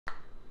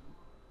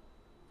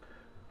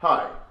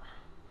Hi.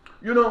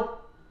 You know,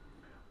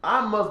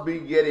 I must be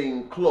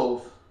getting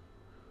close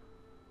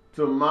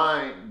to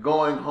my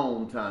going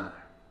home time.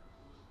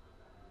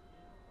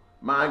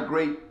 My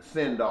great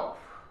send-off.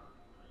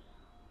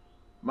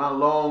 My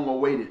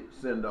long-awaited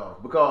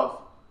send-off. Because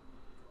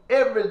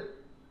every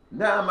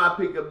time I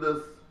pick up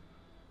this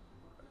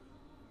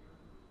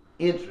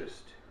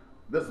interest,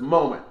 this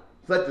moment,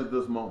 such as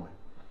this moment,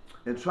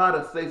 and try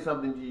to say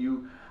something to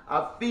you,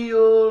 I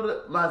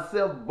feel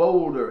myself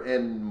bolder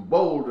and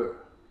bolder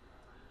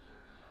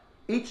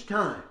each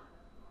time.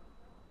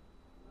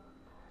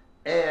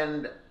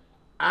 And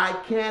I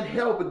can't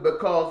help it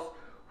because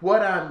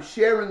what I'm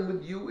sharing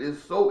with you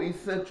is so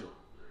essential.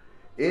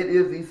 It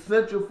is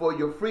essential for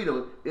your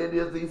freedom. It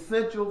is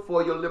essential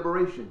for your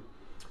liberation.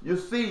 You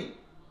see,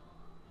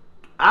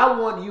 I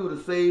want you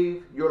to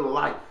save your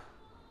life.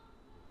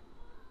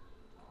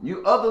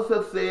 You others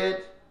have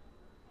said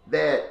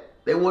that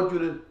they want you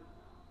to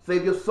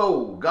save your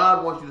soul.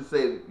 God wants you to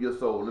save your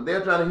soul. And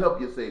they're trying to help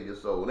you save your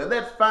soul. And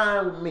that's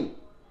fine with me.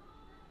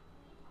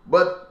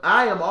 But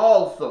I am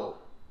also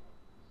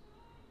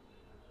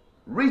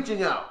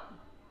reaching out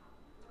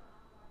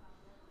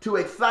to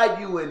excite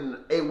you in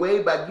a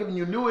way by giving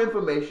you new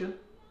information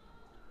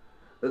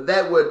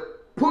that would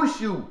push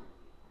you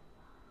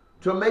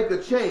to make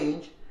a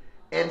change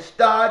and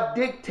start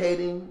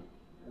dictating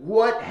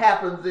what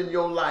happens in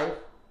your life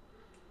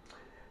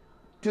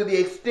to the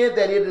extent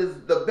that it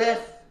is the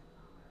best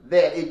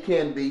that it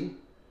can be.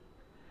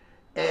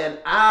 And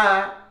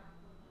I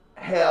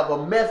have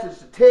a message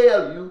to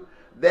tell you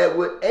that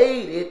would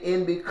aid it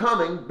in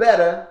becoming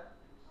better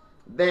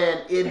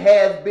than it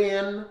has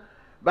been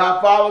by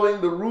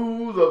following the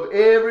rules of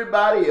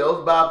everybody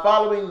else, by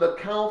following the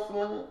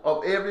counseling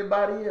of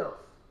everybody else.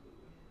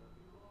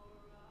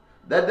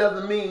 That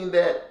doesn't mean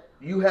that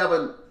you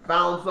haven't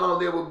found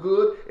some that were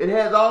good. It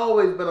has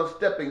always been a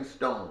stepping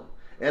stone.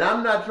 And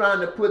I'm not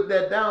trying to put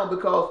that down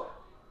because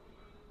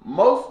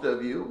most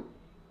of you,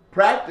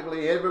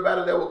 practically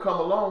everybody that will come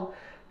along,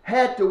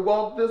 had to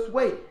walk this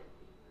way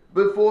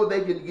before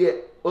they could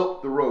get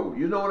up the road.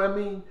 You know what I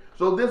mean?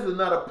 So this is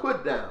not a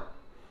put down.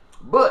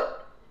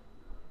 But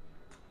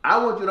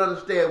I want you to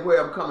understand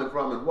where I'm coming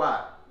from and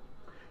why.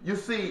 You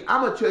see,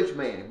 I'm a church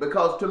man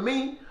because to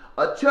me,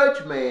 a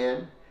church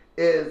man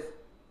is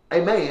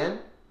a man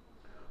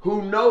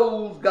who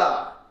knows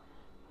God,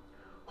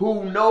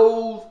 who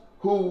knows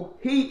who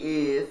he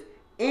is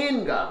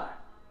in God,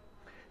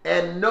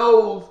 and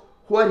knows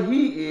what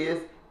he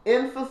is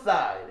in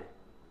society,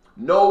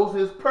 knows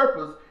his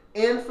purpose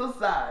in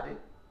society,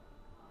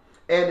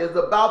 and is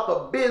about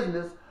the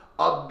business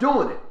of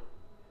doing it.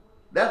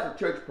 That's a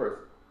church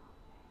person.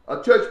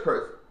 A church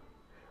person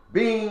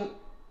being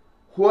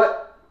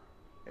what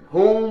and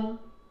whom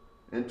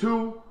and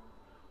to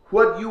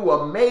what you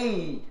were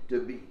made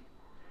to be.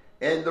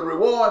 And the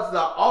rewards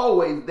are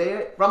always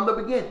there from the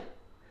beginning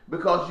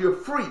because you're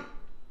free.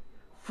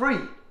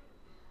 Free.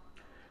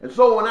 And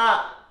so when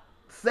I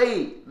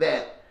say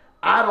that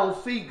I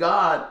don't see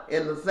God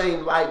in the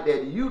same light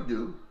that you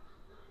do,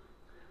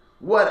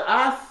 what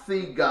I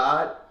see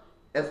God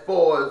as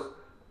far as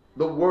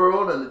the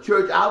world and the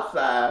church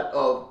outside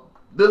of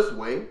this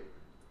way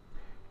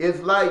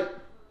is like,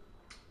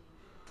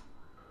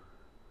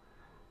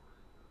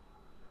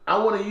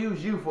 I want to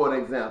use you for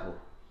an example.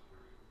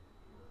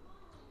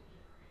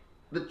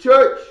 The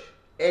church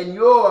and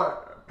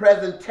your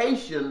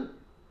presentation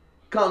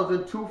comes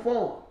in two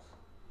forms.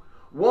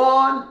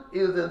 One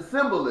is in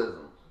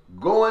symbolism,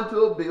 going to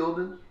a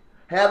building,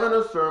 having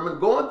a sermon,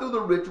 going through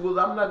the rituals.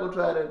 I'm not going to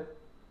try to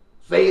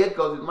say it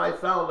because it might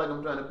sound like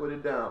I'm trying to put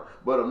it down,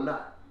 but I'm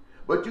not.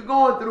 But you're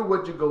going through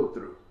what you go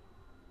through.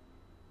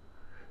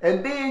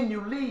 And then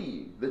you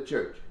leave the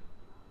church.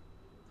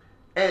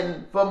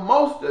 And for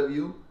most of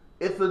you,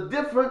 it's a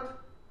different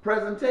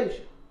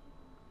presentation.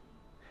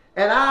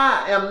 And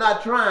I am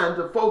not trying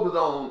to focus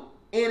on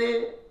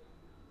any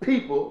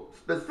people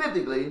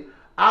specifically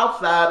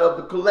outside of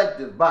the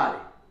collective body.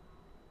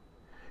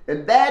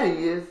 And that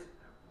is,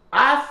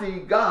 I see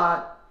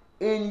God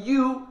in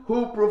you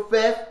who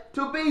profess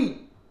to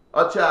be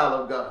a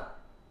child of God.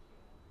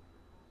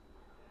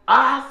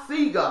 I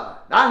see God.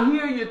 I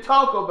hear you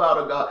talk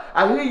about a God.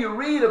 I hear you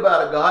read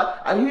about a God.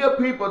 I hear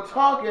people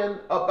talking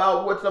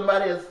about what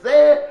somebody has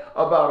said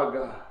about a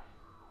God.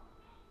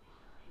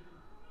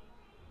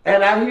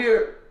 And I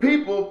hear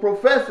people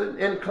professing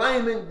and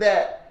claiming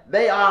that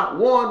they are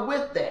one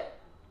with that.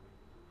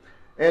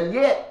 And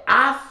yet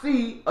I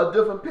see a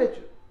different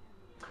picture.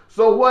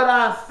 So what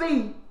I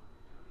see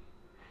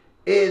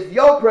is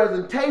your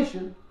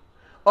presentation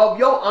of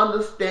your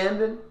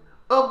understanding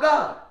of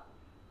God.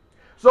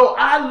 So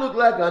I look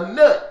like a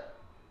nut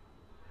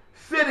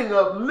sitting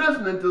up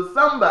listening to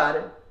somebody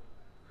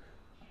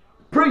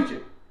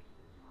preaching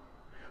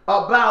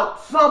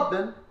about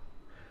something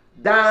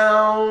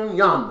down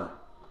yonder.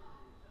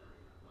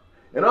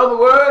 In other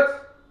words,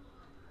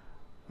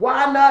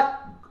 why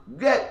not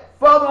get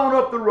further on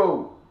up the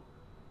road?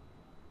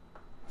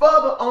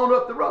 Further on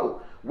up the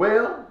road.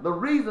 Well, the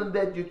reason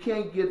that you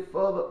can't get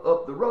further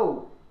up the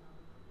road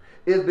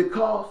is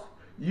because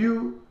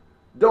you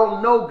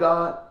don't know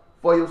God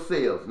for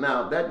yourselves.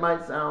 Now, that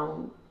might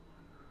sound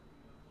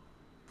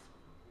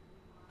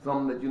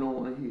something that you don't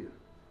want to hear.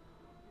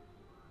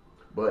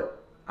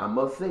 But I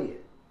must say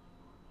it.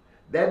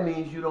 That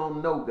means you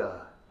don't know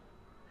God.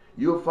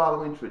 You're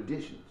following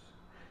traditions.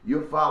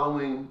 You're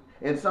following,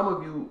 and some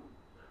of you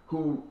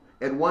who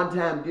at one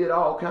time did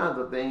all kinds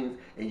of things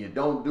and you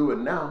don't do it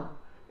now,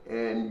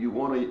 and you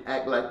want to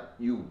act like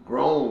you've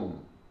grown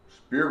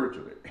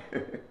spiritually.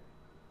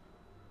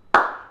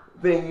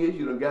 Thing is,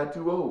 you done got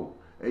too old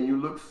and you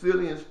look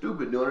silly and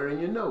stupid doing it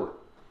and you know it.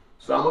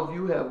 Some of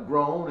you have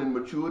grown and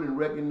matured and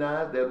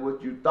recognized that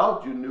what you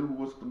thought you knew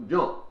was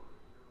junk,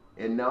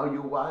 and now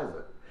you're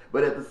wiser.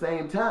 But at the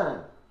same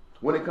time,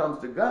 when it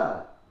comes to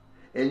God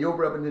and your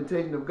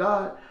representation of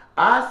God,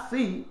 I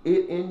see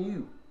it in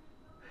you.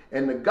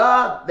 And the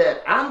God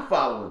that I'm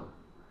following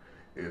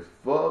is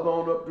further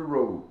on up the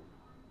road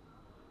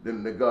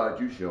than the God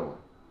you're showing.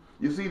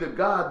 You see, the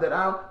God that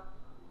I'm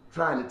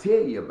trying to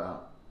tell you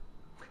about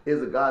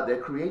is a God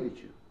that created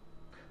you.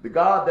 The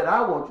God that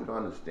I want you to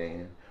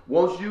understand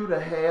wants you to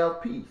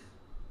have peace.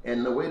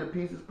 And the way to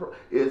peace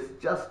is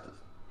justice.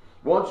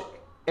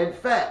 In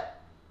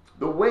fact,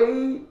 the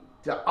way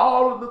to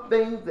all of the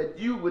things that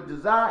you would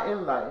desire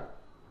in life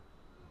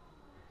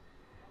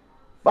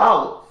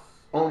follows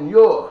on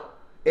your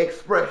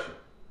expression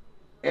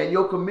and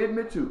your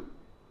commitment to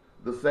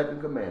the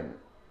second commandment.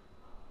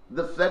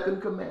 The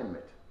second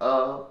commandment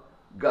of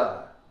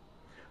God.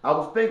 I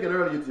was thinking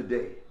earlier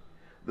today,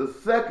 the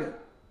second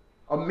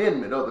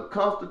amendment of the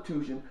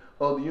Constitution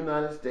of the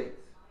United States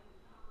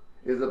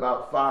is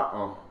about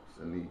firearms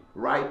and the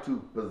right to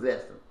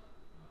possess them.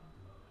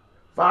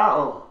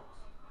 Firearms,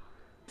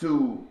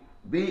 to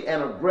be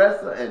an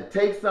aggressor and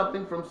take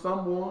something from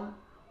someone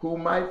who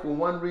might, for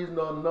one reason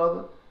or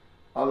another,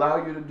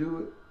 allow you to do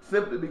it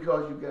simply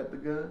because you got the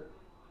gun.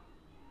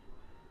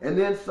 And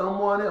then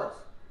someone else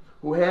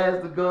who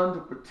has the gun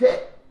to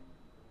protect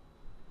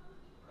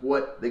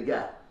what they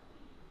got.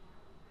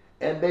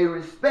 And they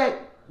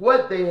respect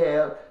what they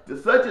have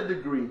to such a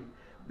degree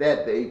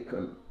that they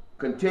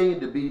continue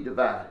to be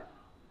divided.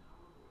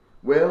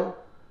 Well,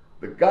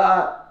 the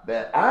God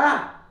that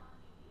I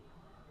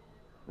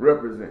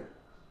represent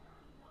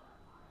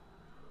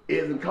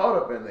isn't caught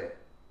up in that.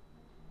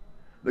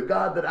 The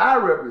God that I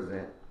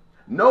represent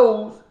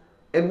knows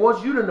and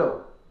wants you to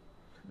know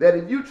that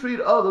if you treat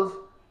others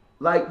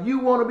like you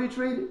want to be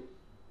treated,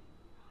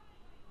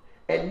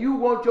 and you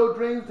want your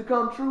dreams to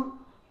come true,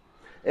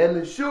 and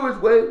the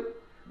surest way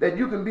that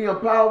you can be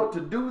empowered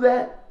to do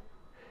that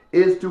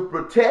is to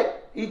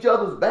protect each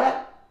other's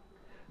back,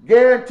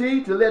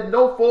 guaranteed to let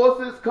no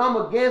forces come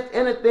against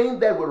anything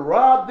that would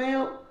rob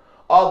them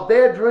of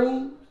their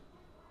dreams.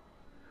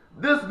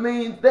 This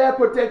means they're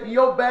protecting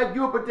your back,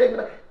 you're protecting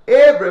their back.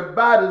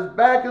 Everybody's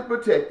back is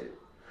protected.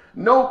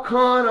 No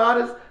con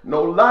artist,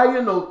 no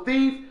liar, no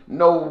thief,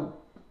 no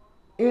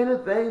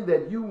anything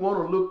that you want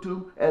to look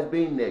to as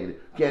being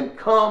negative can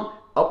come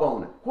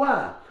upon it.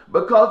 Why?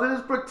 Because it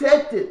is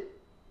protected.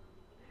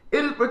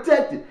 It is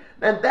protected.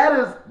 And that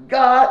is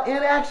God in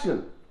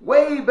action.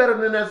 Way better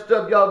than that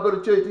stuff y'all go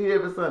to church to hear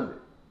every Sunday.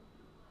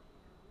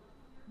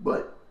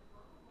 But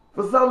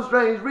for some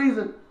strange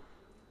reason,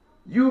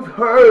 you've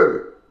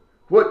heard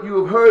what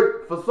you have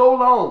heard for so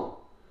long,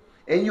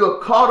 and you're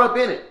caught up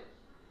in it,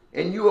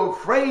 and you're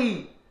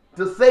afraid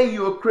to say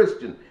you're a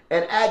Christian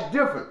and act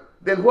different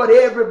than what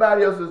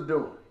everybody else is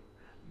doing.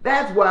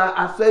 That's why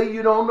I say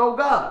you don't know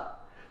God.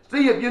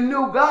 See, if you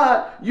knew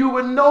God, you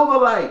would know the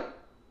light,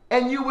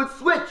 and you would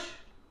switch.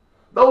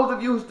 Those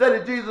of you who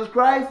studied Jesus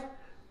Christ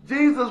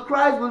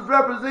was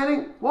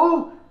representing,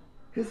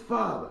 his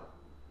Father.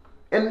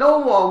 And no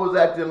one was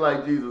acting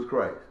like Jesus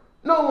Christ.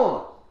 No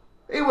one.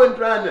 He wasn't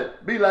trying to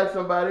be like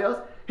somebody else.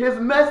 His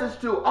message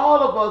to all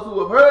of us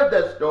who have heard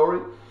that story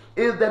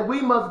is that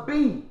we must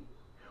be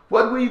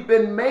what we've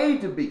been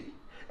made to be.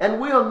 And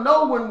we'll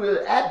know when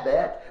we're at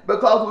that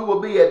because we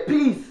will be at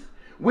peace.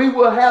 We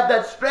will have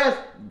that stress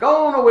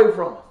gone away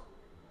from us.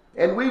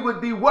 And we would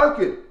be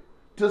working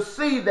to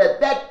see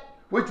that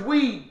which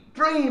we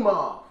dream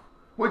of,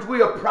 which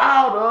we are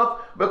proud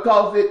of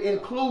because it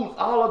includes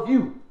all of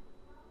you,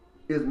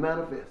 is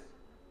manifest.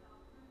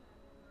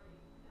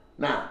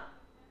 Now,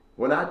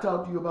 when I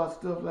talk to you about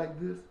stuff like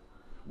this,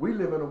 we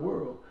live in a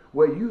world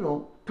where you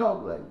don't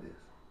talk like this.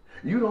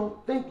 You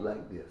don't think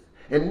like this.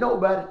 And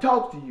nobody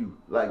talks to you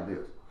like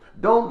this.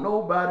 Don't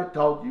nobody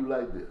talk to you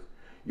like this.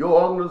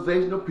 Your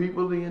organizational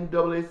people, the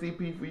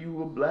NAACP for you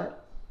who are black,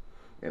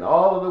 and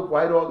all of the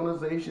white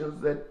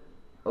organizations that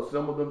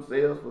assemble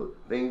themselves for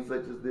things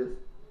such as this,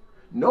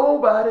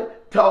 nobody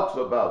talks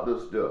about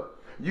this stuff.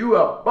 You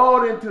are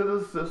bought into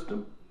the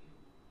system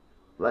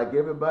like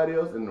everybody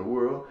else in the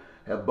world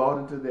have bought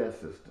into their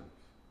systems.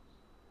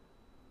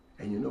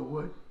 And you know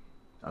what?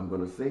 I'm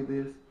going to say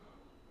this,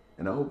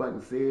 and I hope I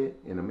can say it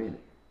in a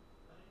minute.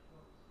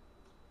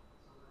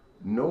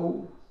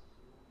 Know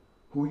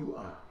who you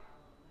are.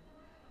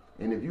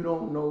 And if you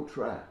don't know,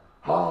 try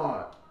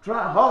hard.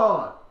 Try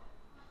hard.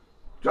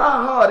 Try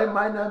hard. It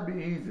might not be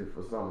easy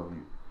for some of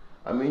you.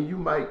 I mean, you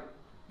might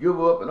give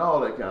up and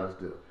all that kind of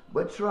stuff.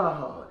 But try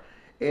hard.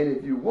 And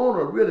if you want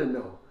to really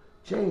know,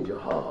 change your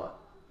heart.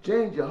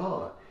 Change your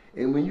heart.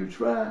 And when you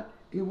try,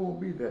 it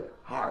won't be that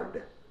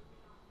hard.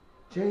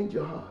 Change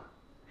your heart.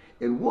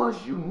 And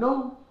once you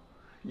know,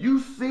 you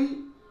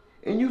see,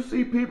 and you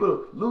see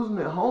people losing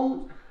their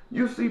homes,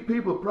 you see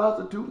people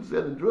prostituting,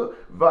 selling drugs,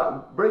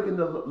 breaking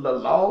the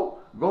law,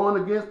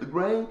 going against the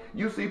grain.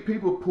 You see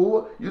people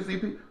poor. You see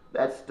people,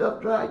 that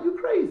stuff drives you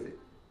crazy.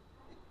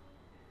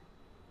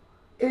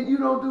 And you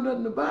don't do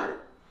nothing about it.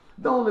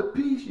 The only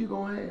peace you're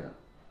going to have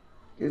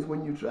is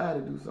when you try to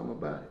do something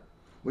about it.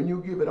 When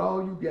you give it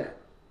all you got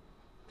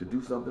to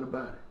do something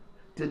about it.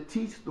 To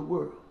teach the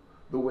world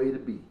the way to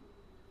be.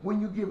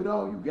 When you give it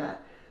all you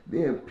got,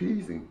 then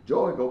peace and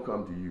joy going to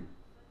come to you.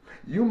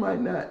 You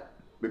might not,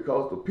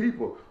 because the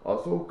people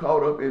are so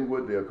caught up in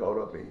what they're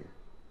caught up in.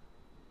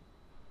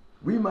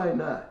 We might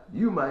not,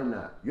 you might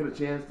not get a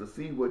chance to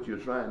see what you're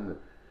trying to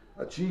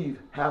achieve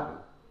happen.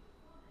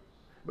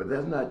 But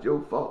that's not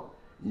your fault.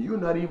 You're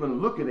not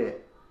even looking at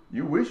it.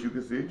 You wish you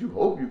could see it, you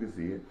hope you can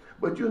see it,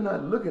 but you're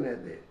not looking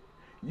at that.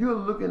 You're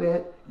looking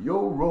at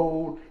your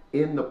role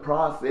in the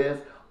process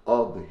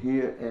of the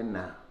here and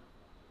now.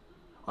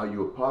 Are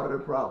you a part of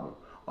the problem,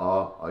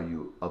 or are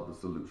you of the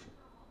solution?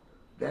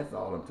 That's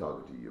all I'm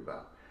talking to you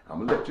about. I'm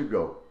going to let you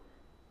go.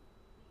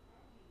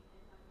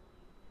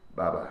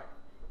 Bye-bye.